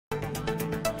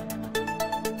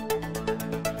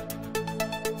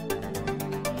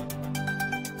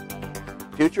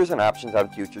Futures and options on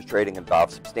futures trading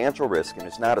involve substantial risk and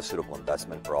is not a suitable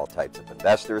investment for all types of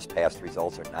investors. Past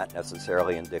results are not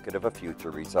necessarily indicative of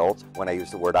future results. When I use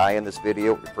the word I in this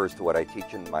video, it refers to what I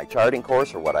teach in my charting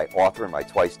course or what I author in my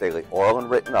twice daily oral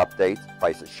and written updates.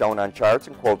 Prices shown on charts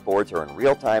and quote boards are in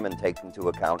real time and take into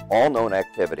account all known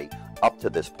activity up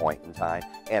to this point in time.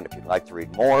 And if you'd like to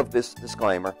read more of this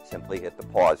disclaimer, simply hit the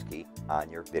pause key on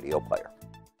your video player.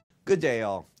 Good day,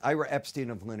 all. Ira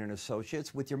Epstein of Linn &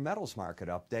 Associates with your metals market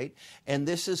update. And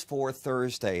this is for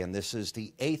Thursday, and this is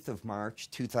the 8th of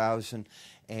March,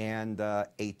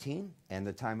 2018, and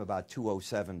the time about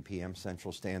 2:07 p.m.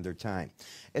 Central Standard Time.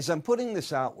 As I'm putting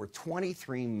this out, we're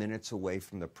 23 minutes away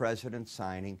from the president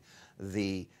signing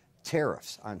the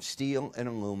tariffs on steel and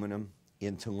aluminum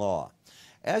into law.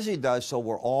 As he does so,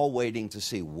 we're all waiting to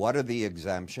see what are the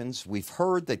exemptions. We've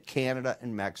heard that Canada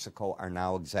and Mexico are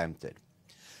now exempted.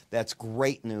 That's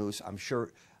great news. I'm sure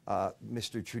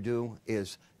Mr. Trudeau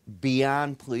is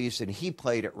beyond pleased, and he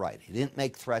played it right. He didn't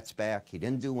make threats back. He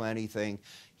didn't do anything.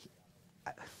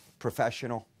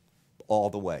 Professional all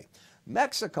the way.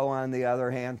 Mexico, on the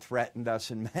other hand, threatened us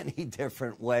in many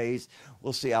different ways.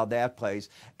 We'll see how that plays.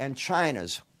 And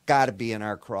China's got to be in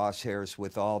our crosshairs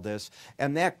with all this,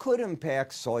 and that could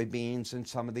impact soybeans and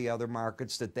some of the other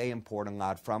markets that they import a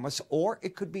lot from us, or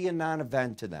it could be a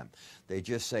non-event to them. They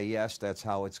just say, yes, that's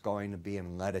how it's going to be,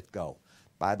 and let it go.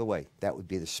 By the way, that would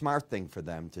be the smart thing for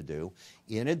them to do.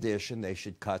 In addition, they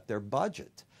should cut their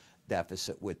budget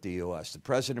deficit with the U.S. The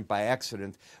president, by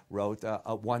accident, wrote a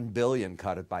 $1 billion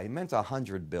cut it by. He meant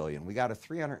 $100 billion. We got a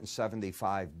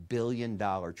 $375 billion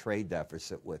trade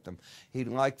deficit with them. He'd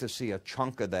like to see a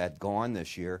chunk of that gone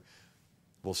this year.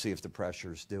 We'll see if the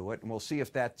pressures do it, and we'll see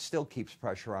if that still keeps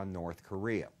pressure on North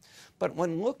Korea. But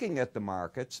when looking at the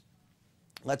markets,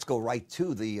 let's go right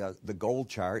to the gold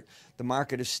chart. The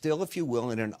market is still, if you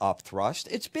will, in an up thrust.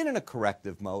 It's been in a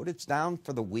corrective mode. It's down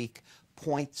for the week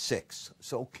 0.6.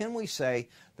 So can we say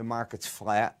the market's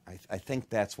flat? I think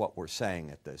that's what we're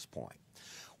saying at this point.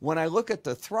 When I look at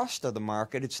the thrust of the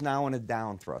market, it's now in a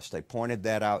down thrust. I pointed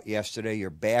that out yesterday.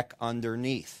 You're back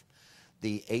underneath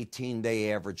the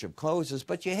 18-day average of closes,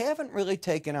 but you haven't really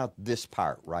taken out this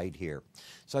part right here.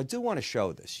 So I do want to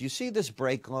show this. You see this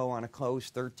break low on a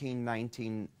close,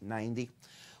 13.1990?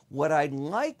 What I'd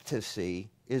like to see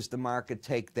is the market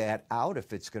take that out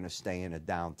if it's going to stay in a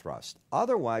down thrust.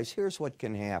 Otherwise, here's what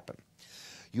can happen.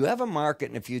 You have a market,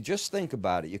 and if you just think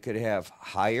about it, you could have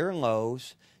higher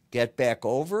lows, get back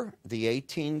over the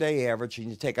 18-day average, and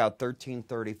you take out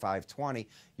 1335.20,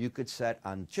 you could set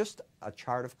on just a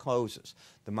chart of closes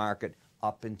the market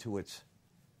up into its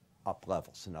up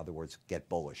levels. In other words, get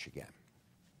bullish again.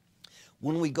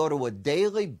 When we go to a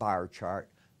daily bar chart,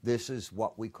 this is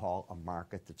what we call a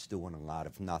market that's doing a lot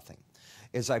of nothing.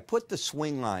 As I put the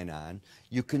swing line on,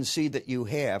 you can see that you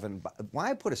have, and why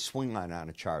I put a swing line on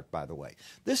a chart, by the way,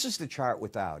 this is the chart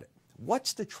without it.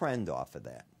 What's the trend off of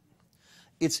that?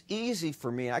 It's easy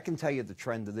for me. I can tell you the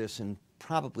trend of this in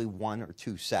probably 1 or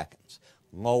 2 seconds.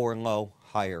 Lower low,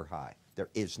 higher high.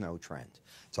 There is no trend.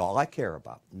 It's all I care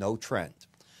about, no trend.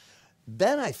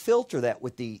 Then I filter that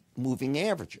with the moving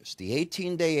averages. The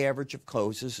 18-day average of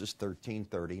closes is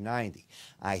 1330.90.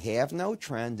 I have no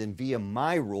trend, and via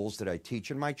my rules that I teach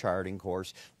in my charting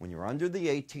course, when you're under the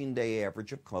 18-day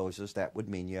average of closes, that would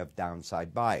mean you have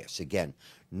downside bias. Again,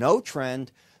 no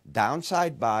trend,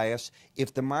 downside bias.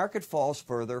 If the market falls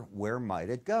further, where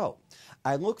might it go?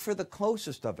 I look for the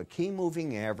closest of a key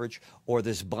moving average or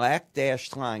this black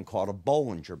dashed line called a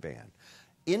Bollinger Band.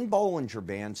 In Bollinger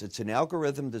Bands, it's an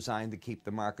algorithm designed to keep the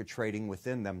market trading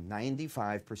within them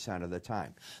 95% of the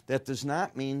time. That does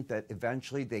not mean that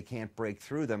eventually they can't break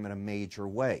through them in a major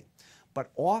way. But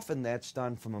often that's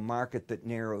done from a market that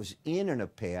narrows in a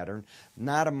pattern,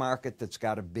 not a market that's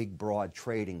got a big, broad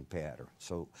trading pattern.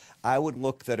 So I would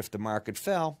look that if the market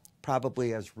fell, probably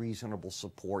has reasonable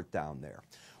support down there.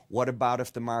 What about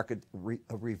if the market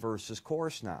reverses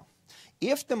course now?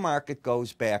 If the market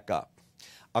goes back up,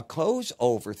 a close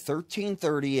over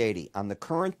 1330.80 on the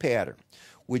current pattern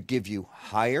would give you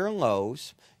higher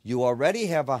lows. You already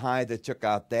have a high that took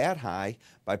out that high.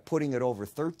 By putting it over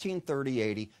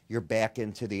 1330.80, you're back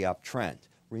into the uptrend.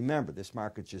 Remember, this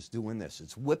market's just doing this.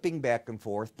 It's whipping back and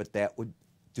forth, but that would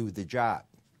do the job.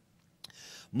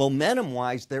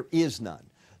 Momentum-wise, there is none.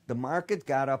 The market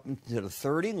got up into the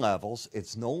 30 levels.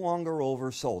 It's no longer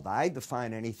oversold. I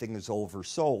define anything as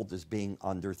oversold as being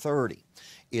under 30.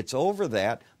 It's over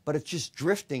that, but it's just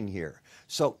drifting here.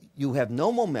 So you have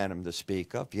no momentum to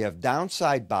speak of. You have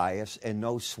downside bias and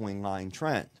no swing line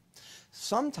trend.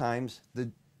 Sometimes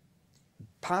the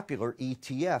popular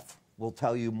ETF will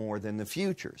tell you more than the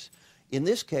futures. In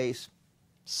this case,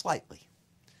 slightly.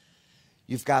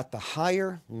 You've got the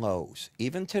higher lows.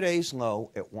 Even today's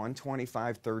low at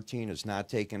 125.13 is not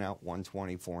taking out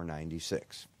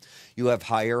 124.96. You have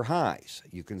higher highs.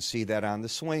 You can see that on the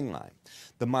swing line.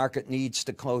 The market needs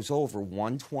to close over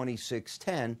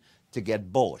 126.10 to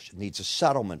get bullish. It needs a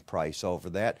settlement price over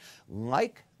that.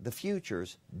 Like the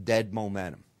futures, dead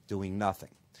momentum, doing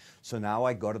nothing. So now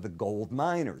I go to the gold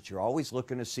miners. You're always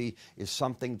looking to see, is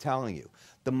something telling you?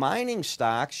 The mining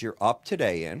stocks you're up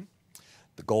today in,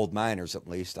 the gold miners at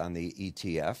least on the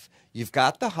ETF, you've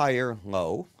got the higher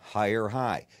low, higher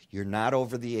high. You're not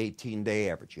over the 18-day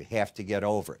average. You have to get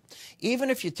over it. Even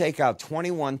if you take out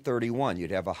 21.31,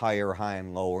 you'd have a higher high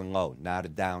and lower low, not a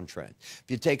downtrend. If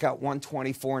you take out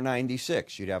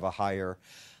 124.96, you'd have a higher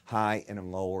high and a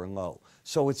lower low.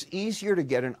 So it's easier to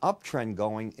get an uptrend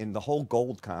going in the whole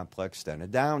gold complex than a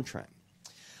downtrend.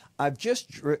 I've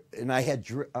just, and I had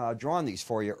drawn these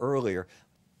for you earlier,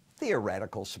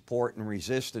 theoretical support and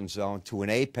resistance zone to an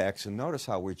apex, and notice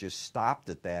how we're just stopped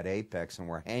at that apex and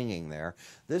we're hanging there.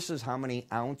 This is how many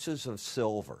ounces of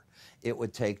silver it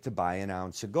would take to buy an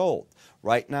ounce of gold.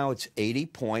 Right now it's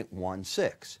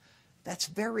 80.16. That's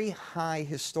very high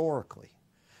historically.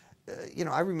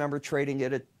 I remember trading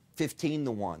it at 15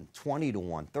 to 1, 20 to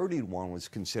 1, 30 to 1 was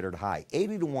considered high.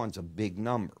 80 to 1 is a big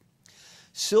number.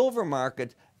 Silver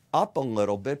market up a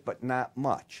little bit, but not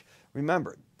much.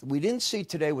 Remember, we didn't see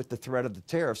today with the threat of the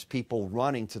tariffs people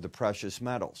running to the precious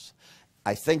metals.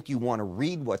 I think you want to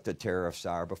read what the tariffs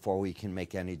are before we can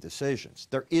make any decisions.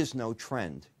 There is no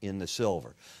trend in the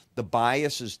silver. The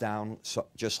bias is down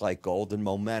just like gold, and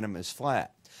momentum is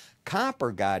flat.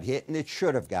 Copper got hit, and it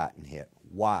should have gotten hit.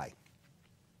 Why?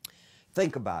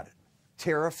 Think about it.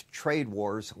 Tariff trade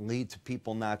wars lead to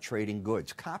people not trading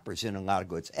goods. Copper's in a lot of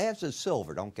goods, as is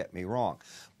silver, don't get me wrong.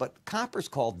 But copper's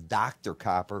called Dr.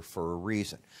 Copper for a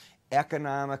reason.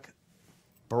 Economic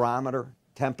barometer,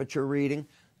 temperature reading,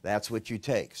 that's what you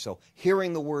take. So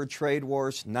hearing the word trade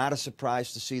wars, not a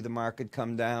surprise to see the market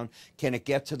come down. Can it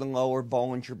get to the lower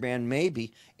Bollinger Band?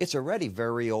 Maybe. It's already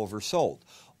very oversold.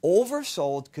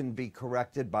 Oversold can be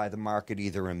corrected by the market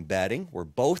either embedding, where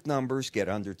both numbers get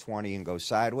under 20 and go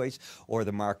sideways, or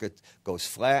the market goes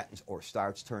flat or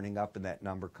starts turning up and that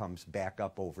number comes back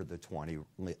up over the 20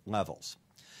 levels.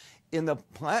 In the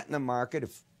platinum market,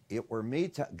 if it were me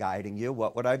guiding you,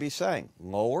 what would I be saying?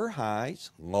 Lower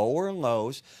highs, lower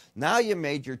lows. Now you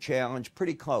made your challenge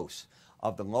pretty close.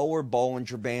 Of the lower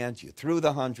Bollinger Bands, you threw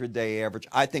the 100-day average.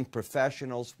 I think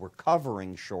professionals were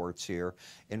covering shorts here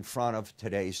in front of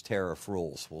today's tariff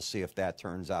rules. We'll see if that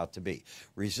turns out to be.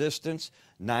 Resistance,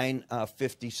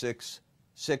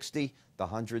 956.60, the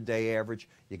 100-day average.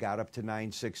 You got up to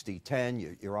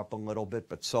 960.10. You're up a little bit,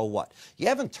 but so what? You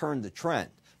haven't turned the trend,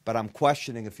 but I'm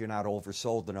questioning if you're not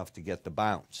oversold enough to get the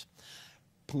bounce.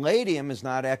 Palladium is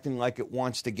not acting like it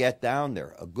wants to get down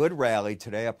there. A good rally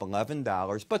today, up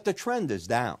 $11, but the trend is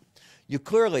down. You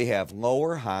clearly have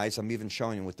lower highs. I'm even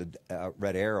showing you with the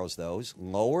red arrows, those.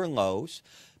 Lower lows,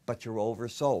 but you're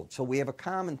oversold. So we have a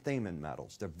common theme in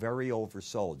metals. They're very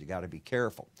oversold. You got to be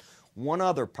careful. One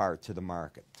other part to the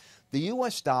market. The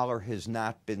U.S. dollar has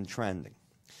not been trending.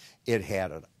 It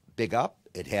had a big up.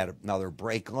 It had another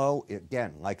break low.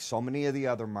 Again, like so many of the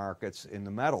other markets, in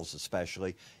the metals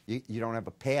especially, you don't have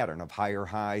a pattern of higher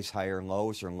highs, higher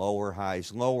lows, or lower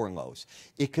highs, lower lows.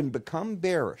 It can become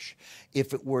bearish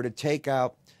if it were to take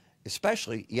out,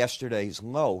 especially yesterday's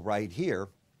low right here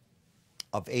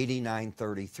of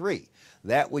 89.33.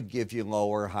 That would give you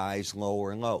lower highs,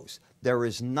 lower lows. There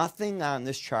is nothing on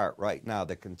this chart right now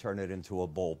that can turn it into a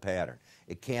bull pattern.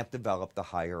 It can't develop the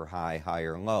higher high,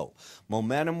 higher low.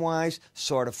 Momentum-wise,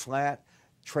 sort of flat.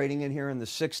 Trading in here in the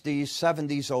 60s,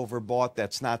 70s overbought.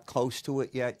 That's not close to it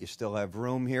yet. You still have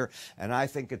room here. And I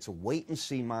think it's a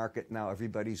wait-and-see market now.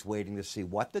 Everybody's waiting to see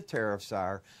what the tariffs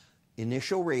are,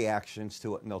 initial reactions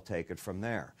to it, and they'll take it from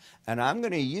there. And I'm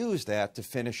going to use that to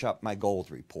finish up my gold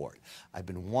report. I've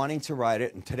been wanting to write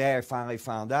it, and today I finally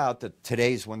found out that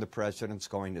today's when the president's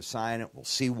going to sign it. We'll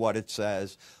see what it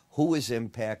says, who is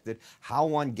impacted, how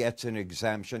one gets an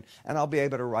exemption, and I'll be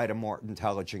able to write a more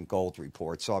intelligent gold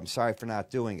report. So I'm sorry for not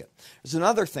doing it. There's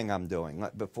another thing I'm doing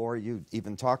before you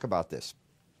even talk about this.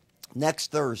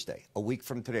 Next Thursday, a week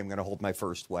from today, I'm going to hold my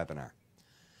first webinar.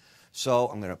 So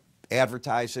I'm going to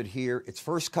advertise it here. It's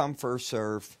first come, first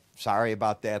serve. Sorry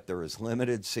about that. There is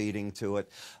limited seating to it.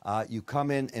 You come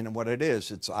in, and what it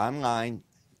is, it's online.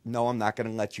 No, I'm not going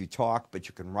to let you talk, but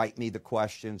you can write me the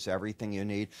questions, everything you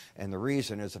need. And the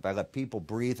reason is if I let people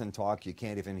breathe and talk, you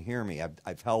can't even hear me.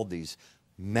 I've held these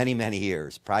many, many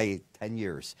years, probably 10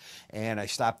 years. And I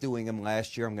stopped doing them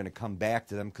last year. I'm going to come back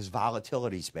to them because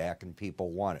volatility's back and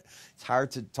people want it. It's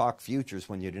hard to talk futures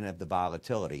when you didn't have the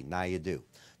volatility. Now you do.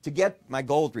 To get my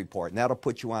gold report, and that'll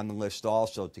put you on the list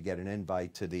also to get an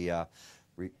invite to the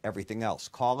everything else.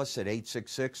 Call us at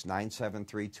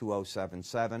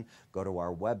 866-973-2077. Go to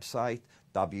our website,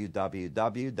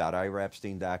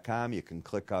 www.iraepstein.com. You can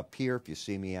click up here if you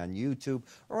see me on YouTube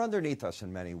or underneath us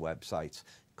in many websites.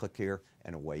 Click here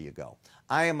and away you go.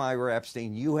 I am Ira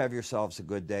Epstein. You have yourselves a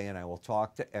good day, and I will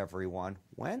talk to everyone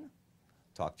when?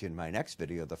 Talk to you in my next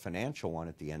video, the financial one,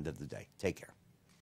 at the end of the day. Take care.